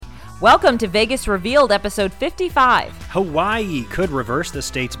Welcome to Vegas Revealed, episode 55. Hawaii could reverse the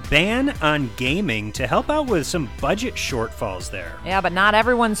state's ban on gaming to help out with some budget shortfalls there. Yeah, but not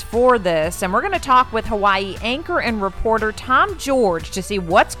everyone's for this, and we're going to talk with Hawaii anchor and reporter Tom George to see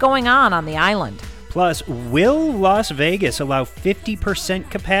what's going on the island. Plus, will Las Vegas allow 50%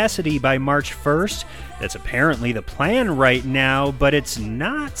 capacity by March 1st? That's apparently the plan right now, but it's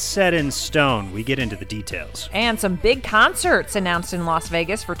not set in stone. We get into the details. And some big concerts announced in Las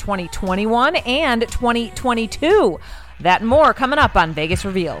Vegas for 2021 and 2022. That and more coming up on Vegas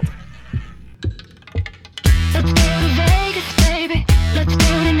Revealed. Let's go to Vegas, baby. Let's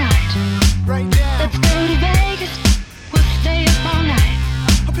go tonight. Right now. Let's go to Vegas. We'll stay up all night.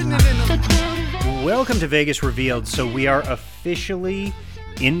 Let's go to Vegas. Welcome to Vegas Revealed. So we are officially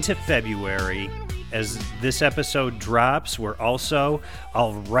into February. As this episode drops, we're also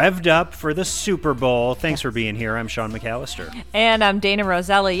all revved up for the Super Bowl. Thanks for being here. I'm Sean McAllister. And I'm Dana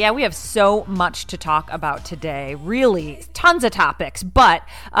Roselli. Yeah, we have so much to talk about today. Really, tons of topics. But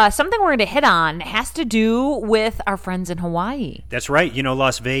something we're going to hit on has to do with our friends in Hawaii. That's right. You know,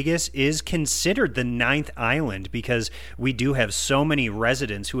 Las Vegas is considered the ninth island because we do have so many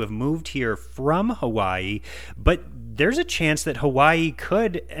residents who have moved here from Hawaii. But there's a chance that Hawaii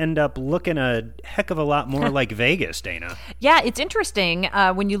could end up looking a heck of a lot more like Vegas, Dana. Yeah, it's interesting.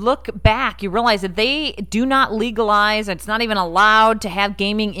 When you look back, you realize that they do not legalize. It's not even allowed to have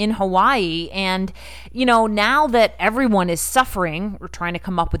gaming in Hawaii. And, you know, now that everyone is suffering, we're trying to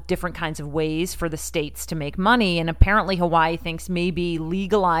come up with different kinds of ways for the states to make money. And apparently Hawaii thinks maybe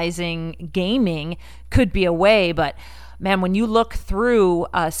legalizing gaming could be a way, but man, when you look through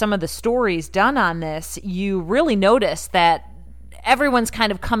some of the stories done on this, you really notice that everyone's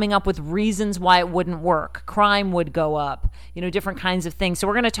kind of coming up with reasons why it wouldn't work. Crime would go up, you know, different kinds of things. So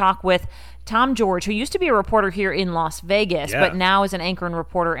we're going to talk with Tom George, who used to be a reporter here in Las Vegas, but now is an anchor and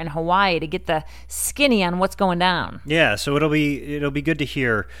reporter in Hawaii, to get the skinny on what's going down. Yeah, so it'll be good to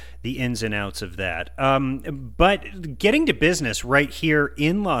hear the ins and outs of that. But getting to business right here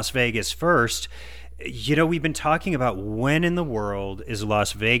in Las Vegas first. You know, we've been talking about when in the world is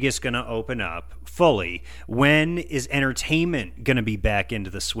Las Vegas going to open up fully? When is entertainment going to be back into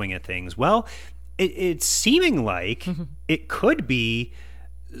the swing of things? Well, it's seeming like it could be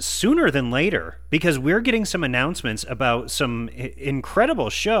sooner than later, because we're getting some announcements about some incredible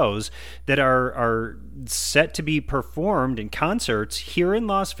shows that are set to be performed in concerts here in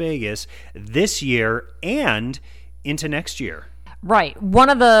Las Vegas this year and into next year. Right.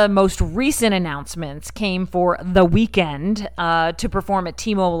 One of the most recent announcements came for The Weeknd to perform at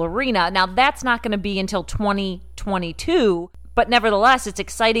T-Mobile Arena. Now, that's not going to be until 2022, but nevertheless, it's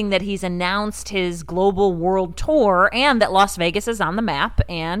exciting that he's announced his global world tour and that Las Vegas is on the map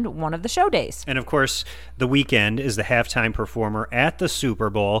and one of the show days. And, of course, The Weeknd is the halftime performer at the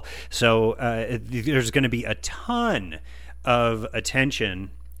Super Bowl, so there's going to be a ton of attention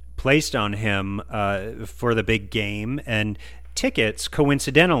placed on him for the big game, and tickets,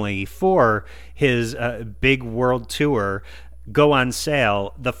 coincidentally, for his big world tour go on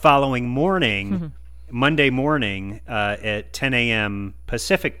sale the following morning, Monday morning at 10 a.m.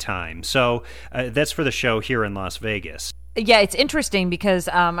 Pacific time. So that's for the show here in Las Vegas. Yeah, it's interesting because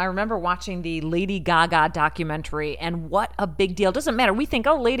I remember watching the Lady Gaga documentary, and what a big deal. It doesn't matter. We think,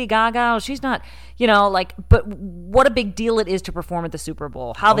 oh, Lady Gaga, she's not, you know, like, but what a big deal it is to perform at the Super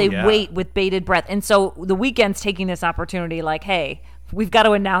Bowl, how they wait with bated breath. And so The Weeknd's taking this opportunity like, hey, we've got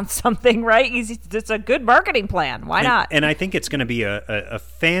to announce something, right? It's a good marketing plan. Why not? And I think it's going to be a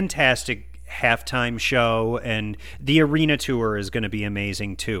fantastic halftime show, and the arena tour is going to be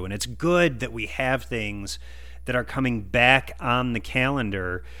amazing too. And it's good that we have things that are coming back on the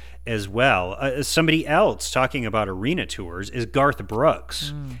calendar as well. Somebody else talking about arena tours is Garth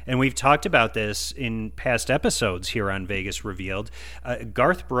Brooks. And we've talked about this in past episodes here on Vegas Revealed.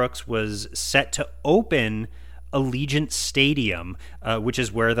 Garth Brooks was set to open Allegiant Stadium, which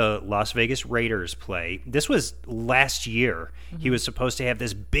is where the Las Vegas Raiders play. This was last year. He was supposed to have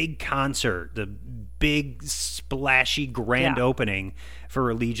this big concert, the big, splashy, grand opening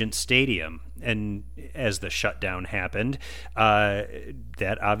for Allegiant Stadium. And as the shutdown happened,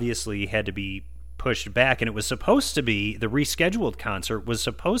 that obviously had to be pushed back. And it was supposed to be, the rescheduled concert was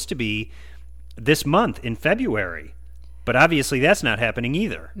supposed to be this month in February. But obviously that's not happening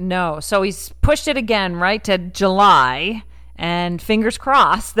either. No. So he's pushed it again, right, to July. And fingers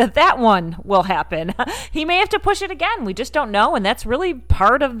crossed that one will happen. He may have to push it again. We just don't know. And that's really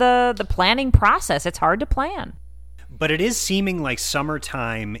part of the planning process. It's hard to plan. But it is seeming like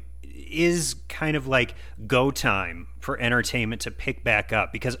summertime is kind of like go time for entertainment to pick back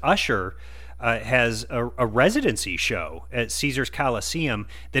up, because Usher has a residency show at Caesars Coliseum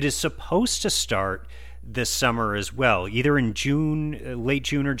that is supposed to start this summer as well, either in June, late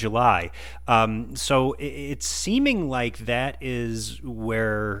June or July. So it's seeming like that is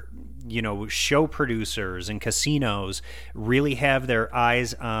where, show producers and casinos really have their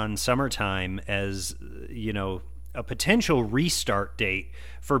eyes on summertime as, a potential restart date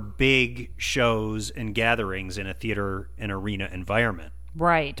for big shows and gatherings in a theater and arena environment.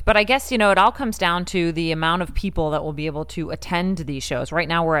 Right. But I guess, it all comes down to the amount of people that will be able to attend these shows. Right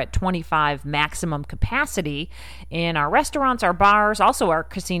now, we're at 25 maximum capacity in our restaurants, our bars, also our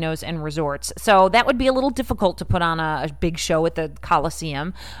casinos and resorts. So that would be a little difficult to put on a big show at the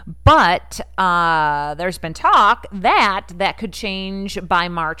Coliseum. But there's been talk that could change by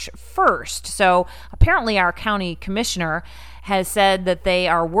March 1st. So apparently our county commissioner has said that they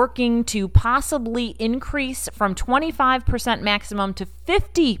are working to possibly increase from 25% maximum to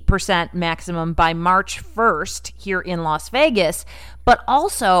 50% maximum by March 1st here in Las Vegas. But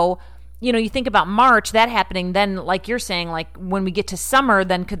also, you think about March, that happening, then like you're saying, like when we get to summer,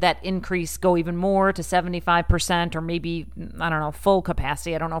 then could that increase go even more to 75% or maybe, I don't know, full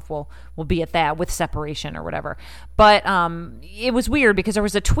capacity? I don't know if we'll be at that with separation or whatever. But it was weird because there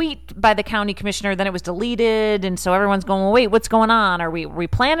was a tweet by the county commissioner, then it was deleted. And so everyone's going, well, wait, what's going on? Are we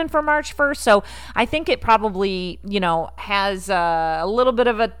planning for March 1st? So I think it probably, has a little bit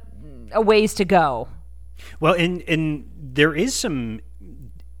of a ways to go. Well, and there is some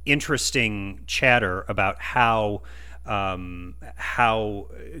interesting chatter about how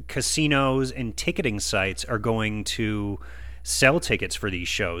casinos and ticketing sites are going to sell tickets for these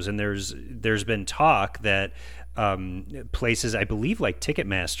shows, and there's been talk that places, I believe like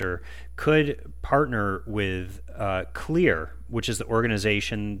Ticketmaster, could partner with Clear, which is the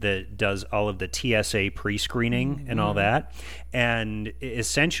organization that does all of the TSA pre-screening and all that, and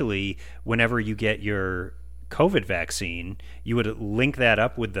essentially whenever you get your COVID vaccine, you would link that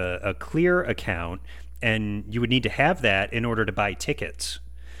up with a Clear account, and you would need to have that in order to buy tickets.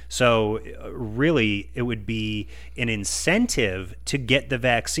 So really, it would be an incentive to get the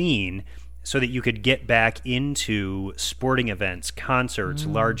vaccine so that you could get back into sporting events, concerts,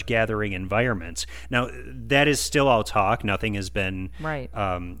 large gathering environments. Now, that is still all talk. Nothing has been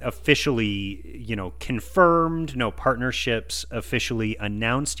officially, confirmed. No partnerships officially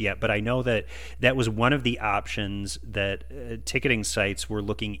announced yet. But I know that was one of the options that ticketing sites were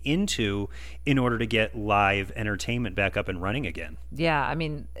looking into in order to get live entertainment back up and running again. Yeah, I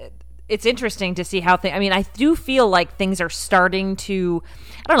mean, it's interesting to see how things. I mean, I do feel like things are starting to.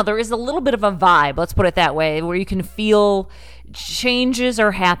 I don't know. There is a little bit of a vibe. Let's put it that way, where you can feel changes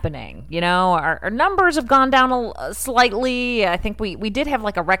are happening. Our numbers have gone down slightly. I think we did have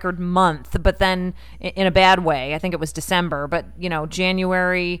like a record month, but then in a bad way. I think it was December, but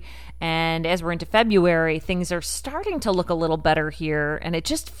January, and as we're into February, things are starting to look a little better here, and it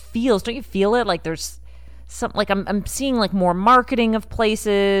just feels. Don't you feel it? Like there's. I'm seeing like more marketing of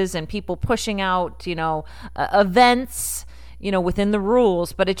places and people pushing out, events, within the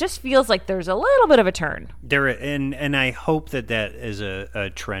rules, but it just feels like there's a little bit of a turn. And I hope that is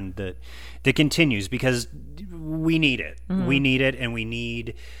a trend that continues, because we need it. Mm-hmm. We need it, and we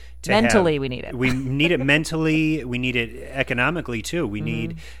need to mentally we need it. We need it mentally. We need it economically too. We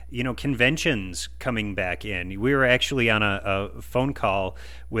need, conventions coming back in. We were actually on a phone call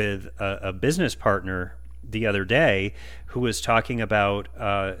with a business partner the other day who was talking about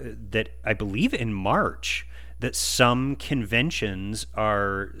that I believe in March that some conventions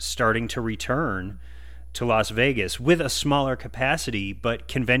are starting to return to Las Vegas with a smaller capacity, but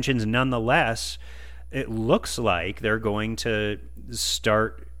conventions nonetheless, it looks like they're going to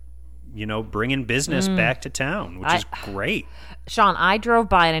start bringing business back to town, which is great. Sean, I drove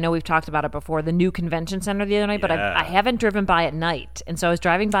by, and I know we've talked about it before, the new convention center the other night, but I haven't driven by at night. And so I was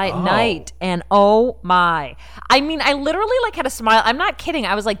driving by at night, and oh my. I mean, I literally had a smile. I'm not kidding.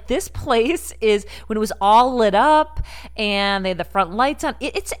 I was like, this place is, when it was all lit up and they had the front lights on,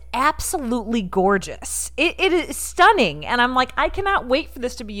 it's absolutely gorgeous. It is stunning. And I'm like, I cannot wait for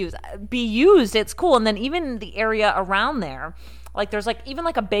this to be used. It's cool. And then even the area around there, like there's even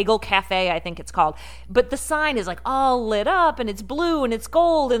a bagel cafe, I think it's called, but the sign is all lit up and it's blue and it's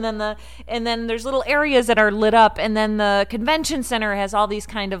gold, and then there's little areas that are lit up, and then the convention center has all these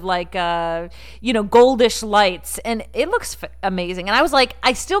kind of goldish lights, and it looks amazing. And I was like,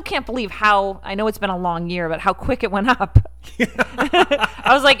 I still can't believe how, I know it's been a long year, but how quick it went up. I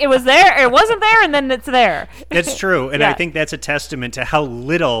was like, it was there, it wasn't there, and then it's there. It's true, and I think that's a testament to how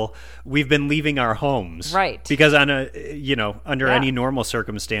little we've been leaving our homes. Right. Because under any normal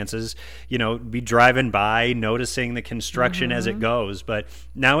circumstances, be driving by, noticing the construction as it goes. But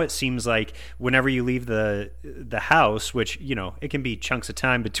now it seems like whenever you leave the house, which, it can be chunks of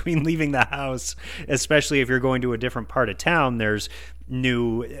time between leaving the house, especially if you're going to a different part of town, there's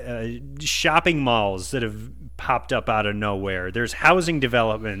new shopping malls that have popped up out of nowhere. There's housing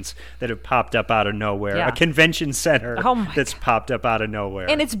developments that have popped up out of nowhere. Yeah. A convention center that's popped up out of nowhere.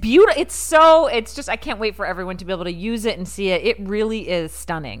 And it's beautiful. It's just, I can't wait for everyone to be able to use it and see it. It really is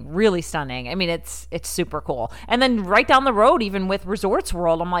stunning, really stunning. I mean, it's super cool. And then right down the road, even with Resorts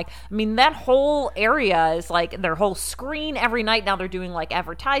World, I'm like, that whole area is like their whole screen every night. Now they're doing like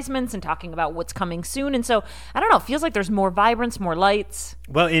advertisements and talking about what's coming soon. And so, I don't know, it feels like there's more vibrance, more lights.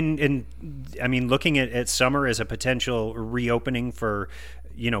 Well, looking at summer as a potential reopening for,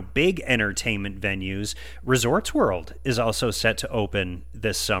 big entertainment venues, Resorts World is also set to open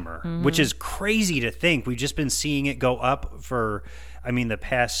this summer, which is crazy to think. We've just been seeing it go up for, the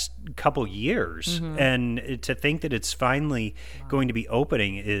past couple years. And to think that it's finally going to be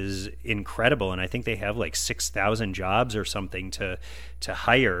opening is incredible. And I think they have like 6,000 jobs or something to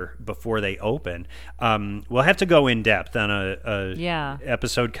hire before they open. We'll have to go in depth on a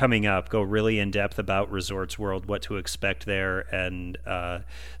episode coming up, go really in depth about Resorts World, what to expect there, and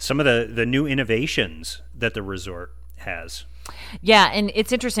some of the new innovations that the resort has. Yeah, and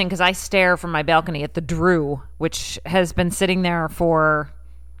it's interesting because I stare from my balcony at the Drew, which has been sitting there for,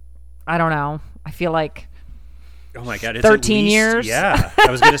 I don't know, I feel like oh my God, it's 13 at least, years. Yeah,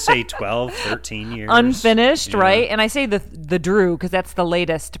 I was going to say 12, 13 years. Unfinished, right? And I say the Drew because that's the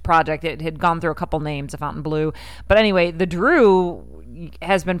latest project. It had gone through a couple names, Fontainebleau. But anyway, the Drew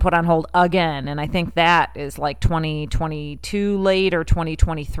has been put on hold again, and I think that is like 2022 late or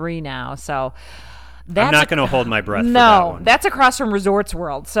 2023 now. So I'm not going to hold my breath for that one. That's across from Resorts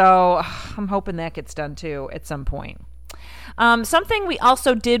World, so I'm hoping that gets done too at some point. Something we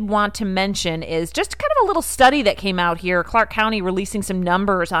also did want to mention is just kind of a little study that came out here. Clark County releasing some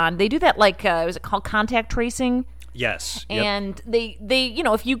numbers on, they do that like, was it called contact tracing? Yes. And they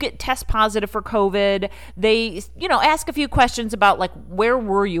if you get test positive for COVID, they, ask a few questions about like, where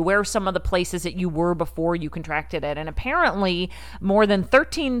were you? Where are some of the places that you were before you contracted it? And apparently more than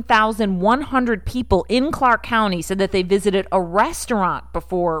 13,100 people in Clark County said that they visited a restaurant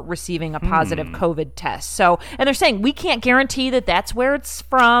before receiving a positive COVID test. So, and they're saying we can't guarantee that that's where it's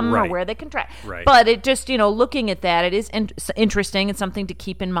from or where they contract. Right. But it just, looking at that, it is interesting. It's something to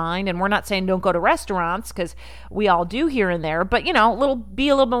keep in mind. And we're not saying don't go to restaurants because we all do here and there, but be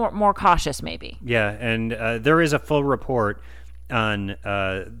a little bit more cautious maybe. Yeah, and there is a full report on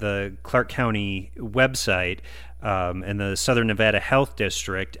the Clark County website and the Southern Nevada Health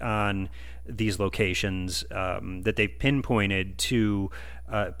District on these locations that they've pinpointed to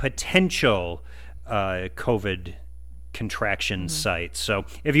potential COVID contraction sites. So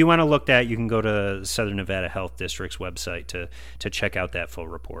if you want to look that, you can go to Southern Nevada Health District's website to check out that full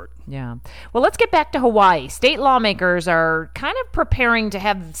report. Yeah. Well, let's get back to Hawaii. State lawmakers are kind of preparing to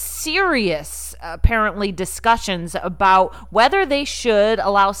have serious, apparently, discussions about whether they should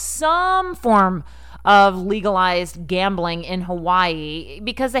allow some form of legalized gambling in Hawaii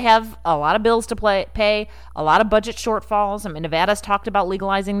because they have a lot of bills to pay, a lot of budget shortfalls. Nevada's talked about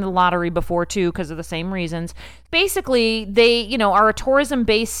legalizing the lottery before too because of the same reasons. Basically, they, are a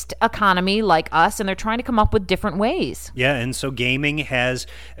tourism-based economy like us, and they're trying to come up with different ways. Yeah, and so gaming has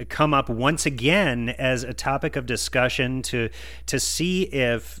come up once again as a topic of discussion to see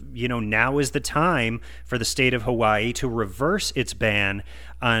if, now is the time for the state of Hawaii to reverse its ban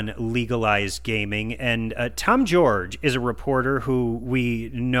on legalized gaming. And Tom George is a reporter who we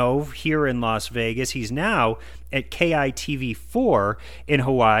know here in Las Vegas. He's now at KITV4 in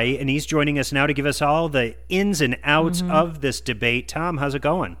Hawaii, and he's joining us now to give us all the ins and outs of this debate. Tom, how's it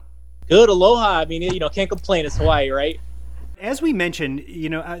going? Good, aloha. Can't complain. It's Hawaii, right? As we mentioned,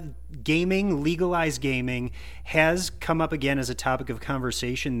 gaming, legalized gaming, has come up again as a topic of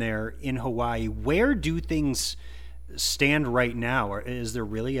conversation there in Hawaii. Where do things stand right now? Or is there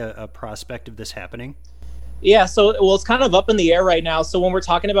really a prospect of this happening? Yeah, it's kind of up in the air right now. So when we're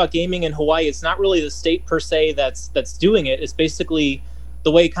talking about gaming in Hawaii, it's not really the state per se that's doing it. It's basically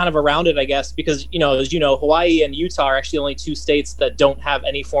the way kind of around it, I guess, because, as you know, Hawaii and Utah are actually only two states that don't have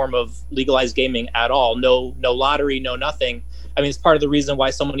any form of legalized gaming at all. No lottery, no nothing. It's part of the reason why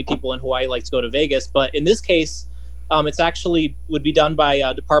so many people in Hawaii like to go to Vegas. But in this case, it's actually would be done by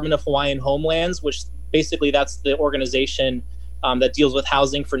Department of Hawaiian Homelands, which basically that's the organization that deals with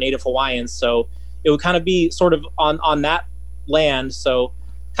housing for Native Hawaiians. So it would kind of be sort of on that land. So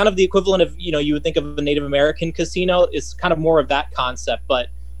kind of the equivalent of, you would think of a Native American casino. It's kind of more of that concept, but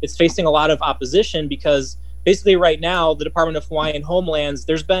it's facing a lot of opposition because basically right now, the Department of Hawaiian Homelands,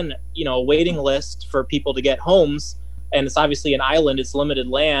 there's been, a waiting list for people to get homes and it's obviously an island, it's limited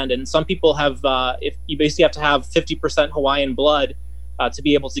land, and some people have if you basically have to have 50% Hawaiian blood to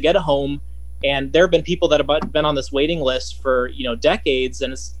be able to get a home. And there have been people that have been on this waiting list for decades,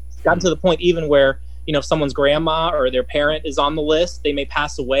 and it's gotten to the point even where if someone's grandma or their parent is on the list, they may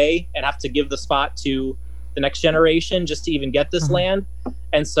pass away and have to give the spot to the next generation just to even get this land.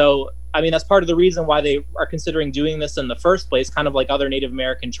 And so I mean, that's part of the reason why they are considering doing this in the first place, kind of like other Native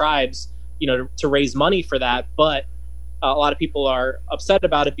American tribes, to raise money for that. But a lot of people are upset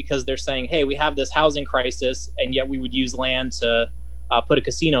about it because they're saying, hey, we have this housing crisis, and yet we would use land to put a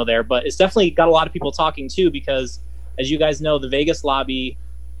casino there. But it's definitely got a lot of people talking too, because as you guys know, the Vegas lobby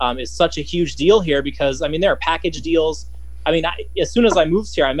is such a huge deal here because, I mean, there are package deals. I mean, as soon as I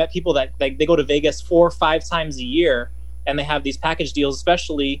moved here, I met people that they go to Vegas 4 or 5 times a year, and they have these package deals,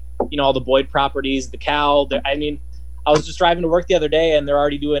 especially, all the Boyd properties, the Cal. I mean, I was just driving to work the other day, and they're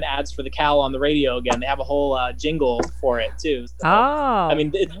already doing ads for the Cal on the radio again. They have a whole jingle for it too. So, I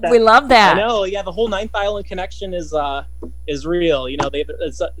mean, we love that. I know, yeah. The whole Ninth Island connection is real.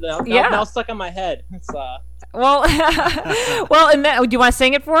 It's now stuck in my head. It's well, and do you want to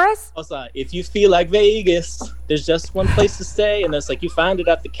sing it for us? If you feel like Vegas, there's just one place to stay, and it's like you find it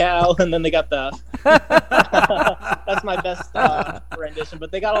at the Cal, and then they got the. That's my best rendition,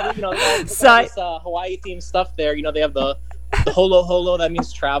 but they got all this Hawaii themed stuff there. They have the holo holo, that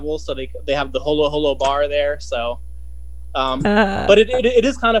means travel, so they have the holo holo bar there. So, but it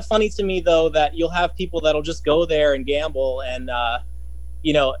is kind of funny to me though that you'll have people that'll just go there and gamble, and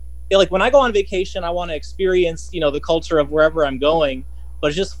like when I go on vacation, I want to experience, the culture of wherever I'm going. But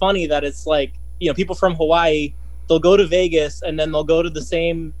it's just funny that it's like, people from Hawaii, they'll go to Vegas and then they'll go to the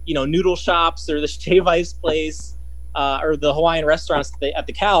same, noodle shops or the shave ice place or the Hawaiian restaurants at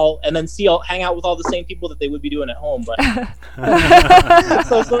the Cal, and then hang out with all the same people that they would be doing at home. But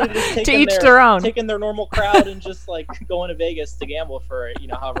so just to each their own, taking their normal crowd and just like going to Vegas to gamble for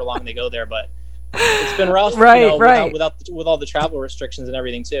however long they go there. But it's been rough, right. with all the travel restrictions and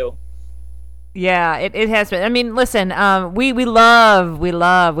everything too. Yeah, it has been. I mean, listen, we love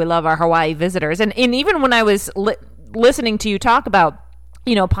our Hawaii visitors, and even when I was listening to you talk about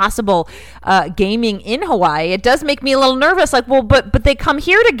possible gaming in Hawaii, it does make me a little nervous. Like, well, but they come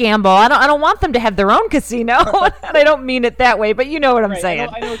here to gamble. I don't want them to have their own casino, and I don't mean it that way, but you know what I'm saying.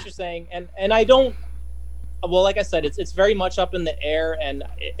 I know what you're saying, and I don't. Well, like I said, it's very much up in the air, and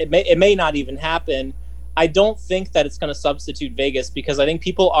it may not even happen. I don't think that it's going to substitute Vegas because I think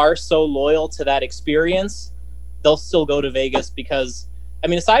people are so loyal to that experience, they'll still go to Vegas because, I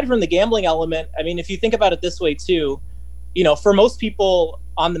mean, aside from the gambling element, I mean, if you think about it this way too, for most people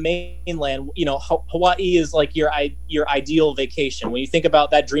on the mainland, Hawaii is like your ideal vacation. When you think about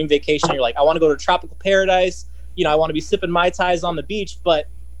that dream vacation, you're like, I want to go to tropical paradise. I want to be sipping Mai Tais on the beach. But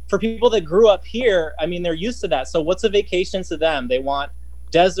for people that grew up here, I mean, they're used to that. So what's a vacation to them? They want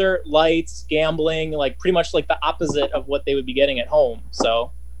desert, lights, gambling, like pretty much like the opposite of what they would be getting at home.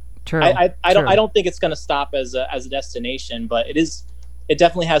 So true. I don't think it's going to stop as a destination, but it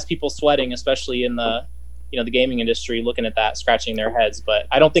definitely has people sweating, especially in the the gaming industry, looking at that, scratching their heads. But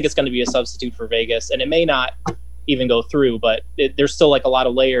I don't think it's going to be a substitute for Vegas, and it may not even go through, but there's still like a lot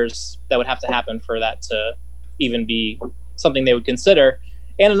of layers that would have to happen for that to even be something they would consider.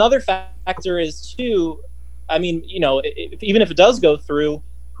 And another factor is too, I mean, even if it does go through,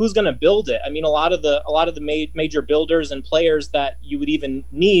 who's going to build it? I mean, a lot of the major builders and players that you would even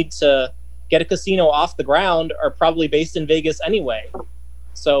need to get a casino off the ground are probably based in Vegas anyway.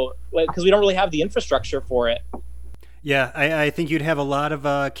 So, because we don't really have the infrastructure for it. Yeah, I think you'd have a lot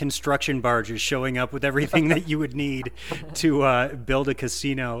of construction barges showing up with everything that you would need to build a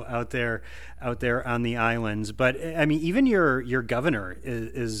casino out there on the islands. But I mean, even your governor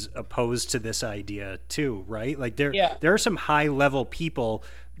is opposed to this idea too, right? Like there are some high level people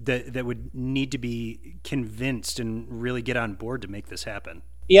that would need to be convinced and really get on board to make this happen.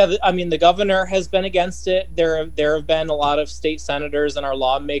 Yeah, I mean, the governor has been against it. There have been a lot of state senators and our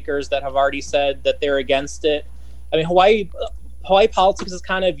lawmakers that have already said that they're against it. I mean, Hawaii politics is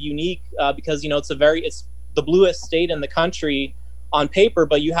kind of unique because it's the bluest state in the country on paper,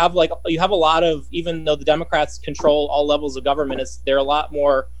 but you have a lot of, even though the Democrats control all levels of government, they're a lot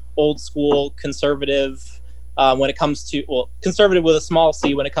more old school conservative when it comes to, conservative with a small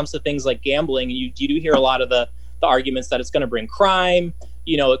c when it comes to things like gambling. You do hear a lot of the arguments that it's going to bring crime.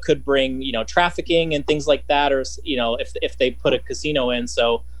 It could bring trafficking and things like that, or if they put a casino in.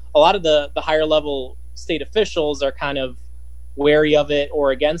 So a lot of the higher level state officials are kind of wary of it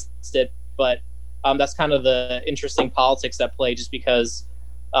or against it, but that's kind of the interesting politics at play, just because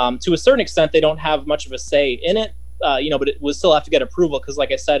to a certain extent they don't have much of a say in it, but it would still have to get approval because,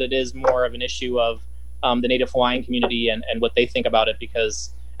 like I said, it is more of an issue of the Native Hawaiian community and what they think about it,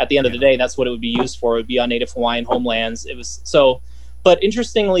 because at the end of the day, that's what it would be used for. It would be on Native Hawaiian homelands. It was so. But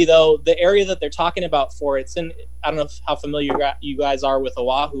interestingly, though, the area that they're talking about for it's in, I don't know how familiar you guys are with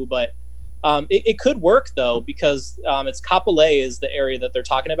Oahu, but it could work, though, because it's Kapolei is the area that they're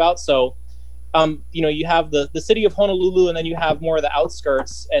talking about. So, you have the city of Honolulu, and then you have more of the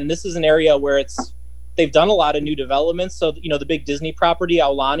outskirts. And this is an area where they've done a lot of new developments. So, the big Disney property,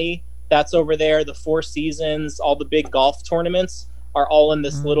 Aulani, that's over there. The Four Seasons, all the big golf tournaments are all in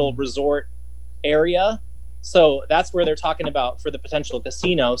this little resort area. So that's where they're talking about for the potential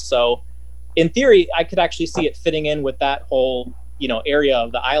casino. So in theory, I could actually see it fitting in with that whole, area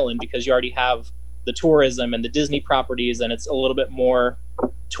of the island, because you already have the tourism and the Disney properties, and it's a little bit more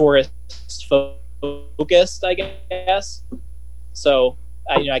tourist focused, I guess. So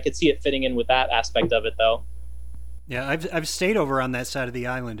I could see it fitting in with that aspect of it, though. Yeah, I've stayed over on that side of the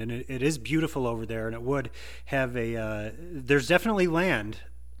island, and it is beautiful over there, and it would have there's definitely land.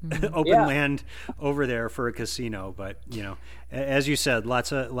 Open land over there for a casino, but as you said,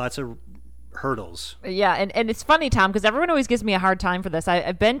 lots of hurdles. Yeah, and it's funny, Tom, because everyone always gives me a hard time for this.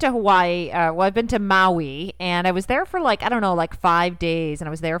 I've been to Hawaii. I've been to Maui, and I was there for 5 days, and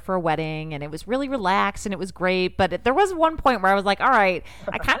I was there for a wedding, and it was really relaxed, and it was great. But there was one point where I was like, all right,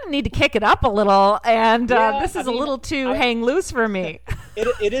 I kind of need to kick it up a little, and this is a little too hang loose for me.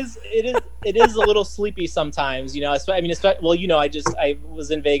 It is a little sleepy sometimes, I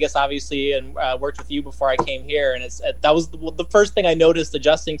was in Vegas, obviously, and worked with you before I came here, and that was the first thing I noticed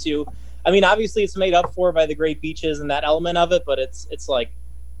adjusting to. Obviously it's made up for by the great beaches and that element of it, but it's like,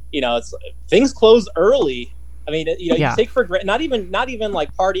 it's things close early. You take for granted, not even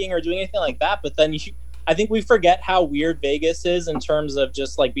like partying or doing anything like that, but then I think we forget how weird Vegas is in terms of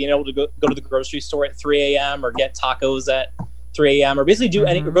just like being able to go to the grocery store at 3 a.m. or get tacos at 3 a.m. or basically do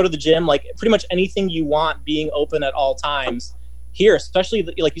or go to the gym, like pretty much anything you want being open at all times. Here, especially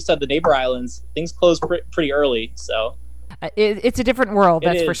like you said, the neighbor islands, things close pretty early. So it's a different world,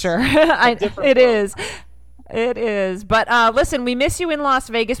 that's for sure. It is. It is. But listen, we miss you in Las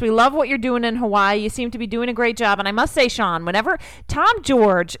Vegas. We love what you're doing in Hawaii. You seem to be doing a great job. And I must say, Sean, whenever Tom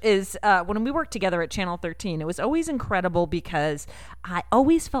George is, when we worked together at Channel 13, it was always incredible because I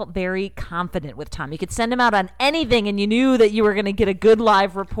always felt very confident with Tom. You could send him out on anything and you knew that you were going to get a good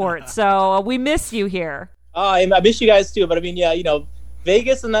live report. So we miss you here. I miss you guys too. But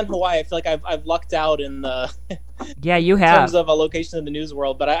Vegas and then Hawaii, I feel like I've lucked out in the yeah, you have. in terms of a location in the news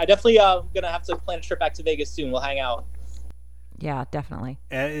world. But I definitely gonna have to plan a trip back to Vegas soon. We'll hang out. Yeah, definitely.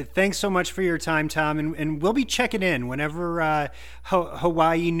 Thanks so much for your time, Tom, and we'll be checking in whenever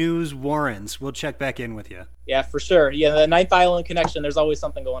Hawaii news warrants. We'll check back in with you. Yeah, for sure. Yeah, the Ninth Island connection. There's always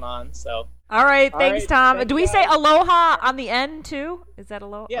something going on. So. All right, thanks, Tom. Do we say aloha on the end too? Is that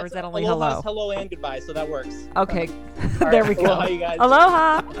aloha, or is that only hello? Hello and goodbye, so that works. Okay, there we go. Aloha, you guys.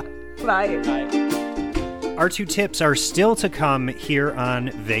 Aloha. Bye. Bye. Our 2 tips are still to come here on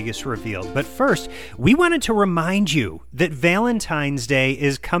Vegas Revealed. But first, we wanted to remind you that Valentine's Day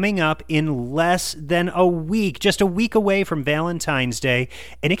is coming up in less than a week, just a week away from Valentine's Day.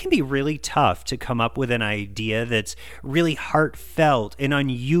 And it can be really tough to come up with an idea that's really heartfelt and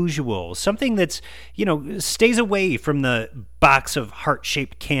unusual, something that's, stays away from the box of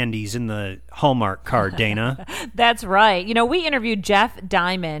heart-shaped candies in the Hallmark card, Dana. That's right. We interviewed Jeff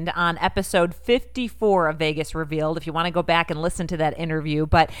Diamond on episode 54 of Vegas Revealed, if you want to go back and listen to that interview.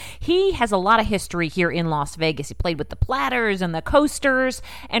 But he has a lot of history here in Las Vegas. He played with the Platters and the Coasters,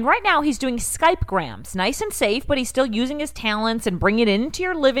 and right now he's doing Skype-grams. Nice and safe, but he's still using his talents and bringing it into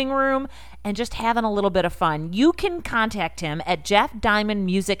your living room and just having a little bit of fun. You can contact him at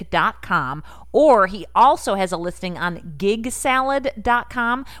jeffdiamondmusic.com, or he also has a listing on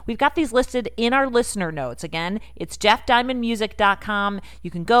gigsalad.com. We've got these listed in our listener notes. Again, it's jeffdiamondmusic.com.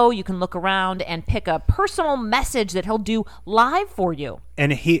 You can go, you can look around and pick a personal message that he'll do live for you.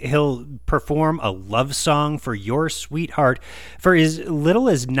 And he'll perform a love song for your sweetheart for as little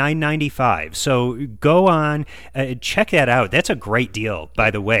as $9.95. So go on, check that out. That's a great deal, by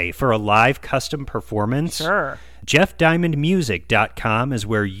the way, for a live custom performance. Sure. JeffDiamondMusic.com is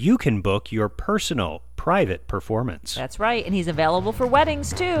where you can book your personal private performance. That's right, and he's available for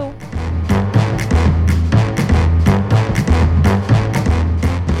weddings too.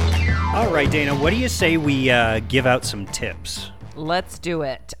 All right, Dana, what do you say we give out some tips? Let's do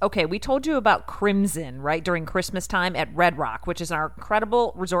it. Okay, we told you about Crimson, right, during Christmas time at Red Rock, which is our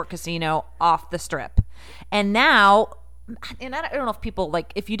incredible resort casino off the Strip. And now, and I don't know if people,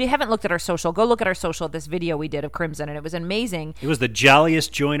 if you haven't looked at our social, go look at our social, this video we did of Crimson, and it was amazing. It was the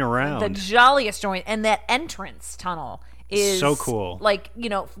jolliest joint around. The jolliest joint, and that entrance tunnel is so cool. Like,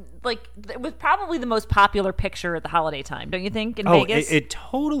 it was probably the most popular picture at the holiday time, don't you think, in Oh, Vegas? it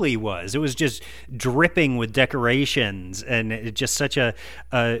totally was. It was just dripping with decorations, and it just such a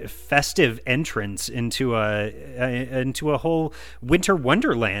festive entrance into a whole winter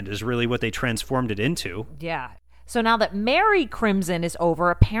wonderland is really what they transformed it into. Yeah. So now that Merry Crimson is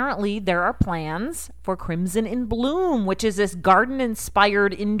over, apparently there are plans for Crimson in Bloom, which is this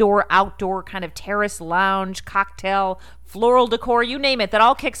garden-inspired indoor-outdoor kind of terrace lounge, cocktail, floral decor, you name it, that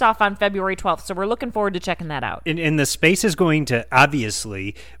all kicks off on February 12th. So we're looking forward to checking that out. And the space is going to,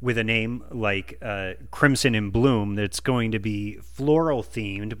 obviously, with a name like Crimson in Bloom, that's going to be floral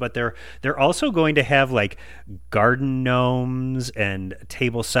themed, but they're also going to have like garden gnomes and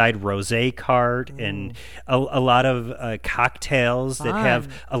tableside rosé cart and a lot of cocktails that have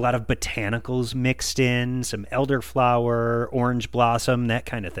a lot of botanicals mixed in, some elderflower, orange blossom, that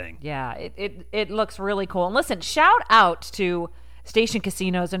kind of thing. Yeah, it looks really cool. And listen, shout out to Station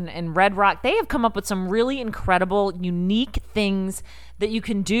Casinos and Red Rock. They have come up with some really incredible, unique things that you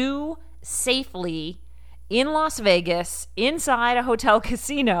can do safely in Las Vegas, inside a hotel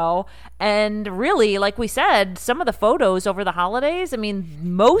casino. And really, like we said, some of the photos over the holidays, I mean,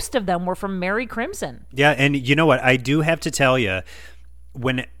 most of them were from Merry Crimson. Yeah, and you know what? I do have to tell you,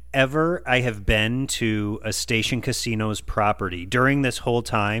 whenever I have been to a Station Casino's property during this whole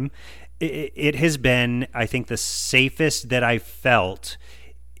time, it has been, I think, the safest that I've felt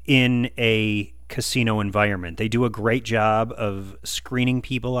in a casino environment. They do a great job of screening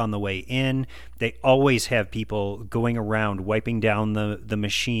people on the way in. They always have people going around wiping down the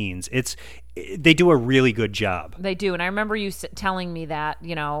machines. They do a really good job. They do. And I remember you telling me that,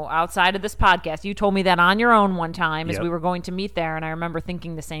 outside of this podcast, you told me that on your own one time as we were going to meet there. And I remember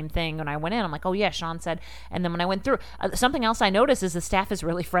thinking the same thing when I went in. I'm like, oh, yeah, Sean said. And then when I went through, something else I noticed is the staff is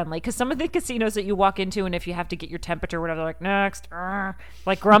really friendly, because some of the casinos that you walk into, and if you have to get your temperature or whatever, they're like, next,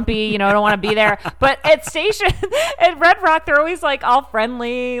 like grumpy, don't want to be there. But at at Red Rock, they're always like all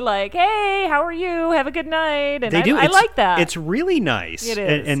friendly, like, hey, how are you? Have a good night. And they do. I like that. It's really nice. It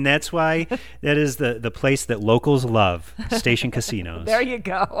is. And that's why that is the place that locals love, Station Casinos. There you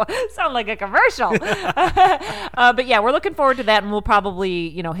go. Sound like a commercial. But yeah, we're looking forward to that, and we'll probably,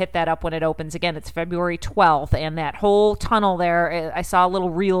 hit that up when it opens again. It's February 12th, and that whole tunnel there, I saw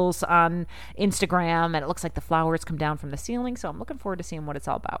little reels on Instagram, and it looks like the flowers come down from the ceiling, so I'm looking forward to seeing what it's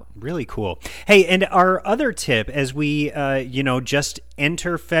all about. Really cool. Hey, and our other tip, as we, just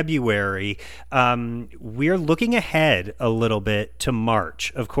enter February, we're looking ahead a little bit to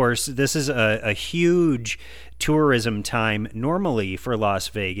March. Of course, this is a huge tourism time normally for Las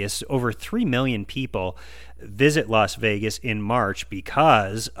Vegas. Over 3 million people visit Las Vegas in March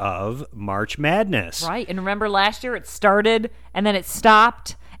because of March Madness. Right. And remember last year it started and then it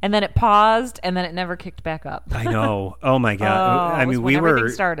stopped and then it paused and then it never kicked back up. I know. Oh my God. I mean, we were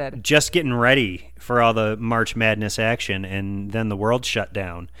started. just getting ready for all the March Madness action, and then the world shut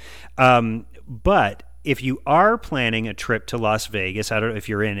down. But if you are planning a trip to Las Vegas, I don't know if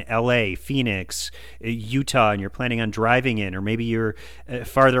you're in LA, Phoenix, Utah, and you're planning on driving in, or maybe you're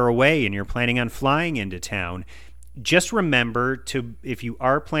farther away and you're planning on flying into town, just remember to, if you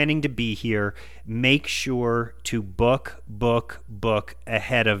are planning to be here, make sure to book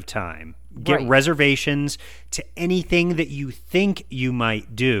ahead of time. Get reservations to anything that you think you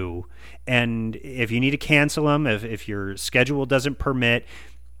might do. And if you need to cancel them, if your schedule doesn't permit,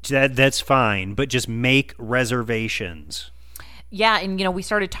 that's fine, but just make reservations. Yeah, and we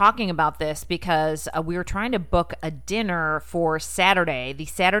started talking about this because we were trying to book a dinner for Saturday, the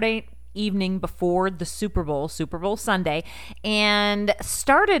Saturday evening before the Super Bowl Sunday, and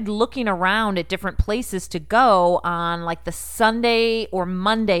started looking around at different places to go on like the Sunday or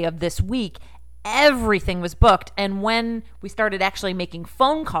Monday of this week. Everything was booked, and when we started actually making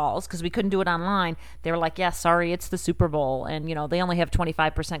phone calls, because we couldn't do it online, they were like, yeah, sorry, it's the Super Bowl, and they only have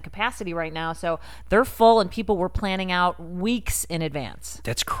 25% capacity right now, so they're full, and people were planning out weeks in advance.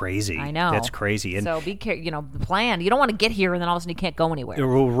 That's crazy. I know. That's crazy. And so be careful, plan. You don't want to get here and then all of a sudden you can't go anywhere.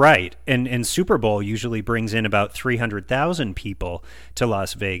 Right. And Super Bowl usually brings in about 300,000 people to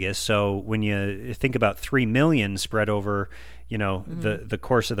Las Vegas, so when you think about 3 million spread over the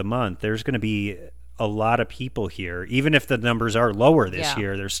course of the month, there's going to be a lot of people here. Even if the numbers are lower this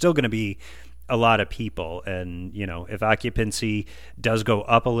year, there's still going to be a lot of people. And, if occupancy does go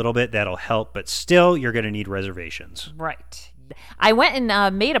up a little bit, that'll help. But still, you're going to need reservations. Right. I went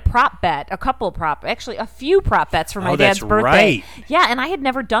and made a few prop bets for my dad's that's birthday. right. Yeah, and I had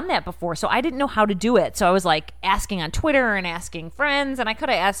never done that before, so I didn't know how to do it. So I was like asking on Twitter and asking friends, and I could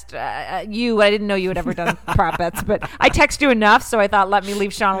have asked you. I didn't know you had ever done prop bets, but I text you enough, so I thought, let me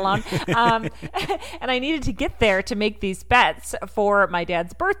leave Sean alone. And I needed to get there to make these bets for my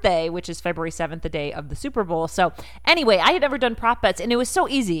dad's birthday, which is February 7th, the day of the Super Bowl. So anyway, I had never done prop bets, and it was so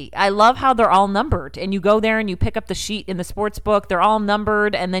easy. I love how they're all numbered, and you go there and you pick up the sheet in the sports book. They're all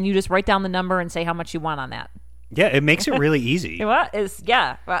numbered, and then you just write down the number and say how much you want on that. Yeah, it makes it really easy.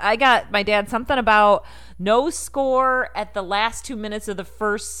 I got my dad something about no score at the last 2 minutes of the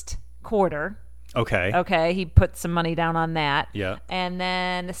first quarter. Okay, he put some money down on that. Yeah. And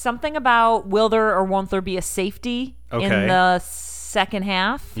then something about will there or won't there be a safety in the second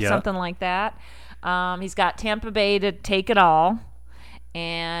half, something like that. He's got Tampa Bay to take it all.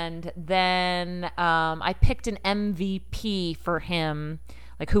 And then I picked an MVP for him,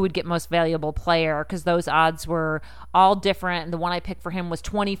 like who would get most valuable player, because those odds were all different. And the one I picked for him was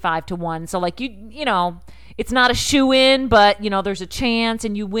 25-1. So like you know, it's not a shoe-in, but you know, there's a chance,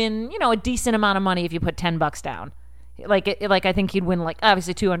 and you win, you know, a decent amount of money if you put $10 down. Like I think he'd win like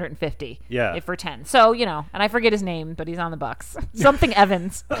obviously 250. Yeah. For 10. So you know, and I forget his name, but he's on the Bucks. Something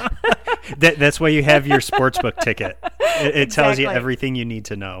Evans. That's why you have your sportsbook ticket. It tells you Exactly. everything you need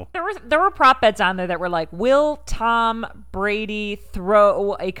to know. There were prop bets on there that were like, will Tom Brady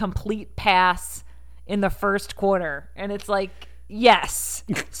throw a complete pass in the first quarter? And it's like, yes.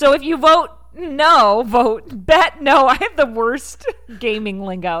 So if you vote no, bet no. I have the worst gaming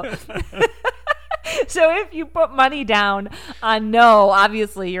lingo. So if you put money down on no,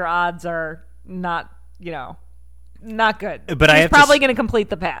 obviously your odds are not, you know, not good. But he's I have probably going to complete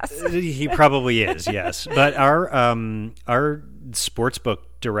the pass. He probably is, yes. But our sportsbook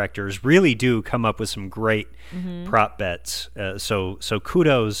directors really do come up with some great prop bets. So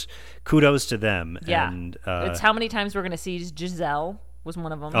kudos to them. Yeah, And, it's how many times we're going to see Giselle was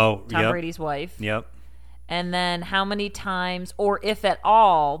one of them. Oh, Tom yep. Brady's wife. Yep. And then how many times, or if at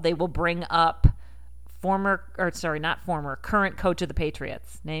all, they will bring up current coach of the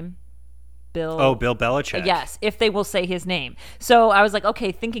Patriots. Name? Bill Belichick. Yes, if they will say his name. So I was like,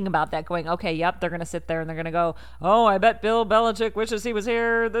 okay, thinking about that, going, okay, yep, they're going to sit there and they're going to go, oh, I bet Bill Belichick wishes he was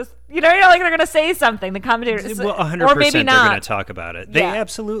here. This, you know, like they're going to say something. The commentators, Well, 100% or maybe they're not. going to talk about it. They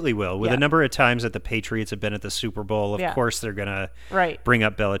absolutely will. With Yeah. the number of times that the Patriots have been at the Super Bowl, of course they're going to bring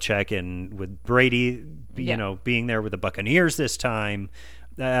up Belichick. And with Brady, you know, being there with the Buccaneers this time,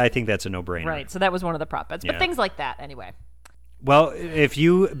 I think that's a no-brainer. Right, so that was one of the prop bets. But things like that, anyway. Well, if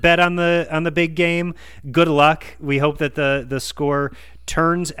you bet on the big game, good luck. We hope that the score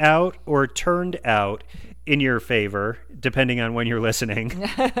turned out in your favor, depending on when you're listening.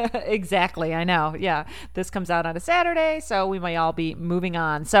 Exactly, I know. Yeah, this comes out on a Saturday, so we may all be moving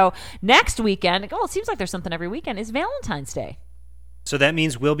on. So next weekend, it seems like there's something every weekend, is Valentine's Day. So that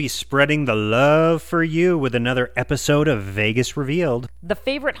means we'll be spreading the love for you with another episode of Vegas Revealed. The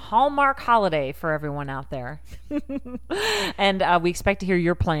favorite Hallmark holiday for everyone out there. And we expect to hear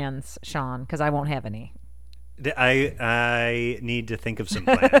your plans, Sean, because I won't have any. I need to think of some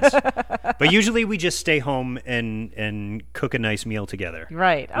plans. But usually we just stay home and cook a nice meal together.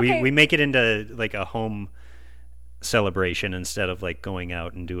 Right. Okay. We make it into like a home celebration instead of like going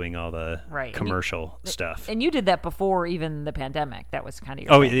out and doing all the commercial stuff. And you did that before even the pandemic. That was kind of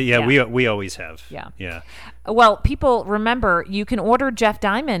your thing. Yeah, we always have. Yeah. Well, people, remember, you can order Jeff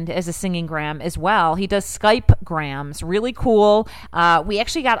Diamond as a singing gram as well. He does Skype grams. Really cool. We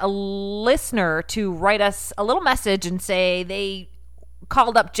actually got a listener to write us a little message and say they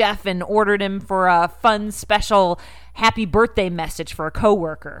called up Jeff and ordered him for a fun, special happy birthday message for a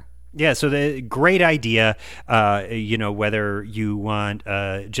coworker. Yeah, so the great idea, whether you want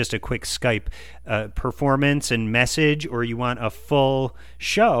just a quick Skype performance and message or you want a full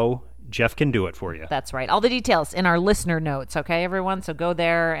show, Jeff can do it for you. That's right. All the details in our listener notes, okay, everyone? So go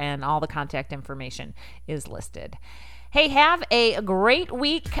there and all the contact information is listed. Hey, have a great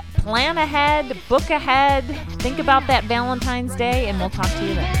week. Plan ahead, book ahead, think about that Valentine's Day, and we'll talk to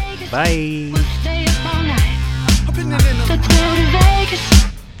you then. Bye. We'll stay up all night. Let's go to Vegas.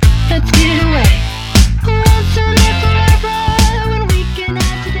 Let's get away. Once in a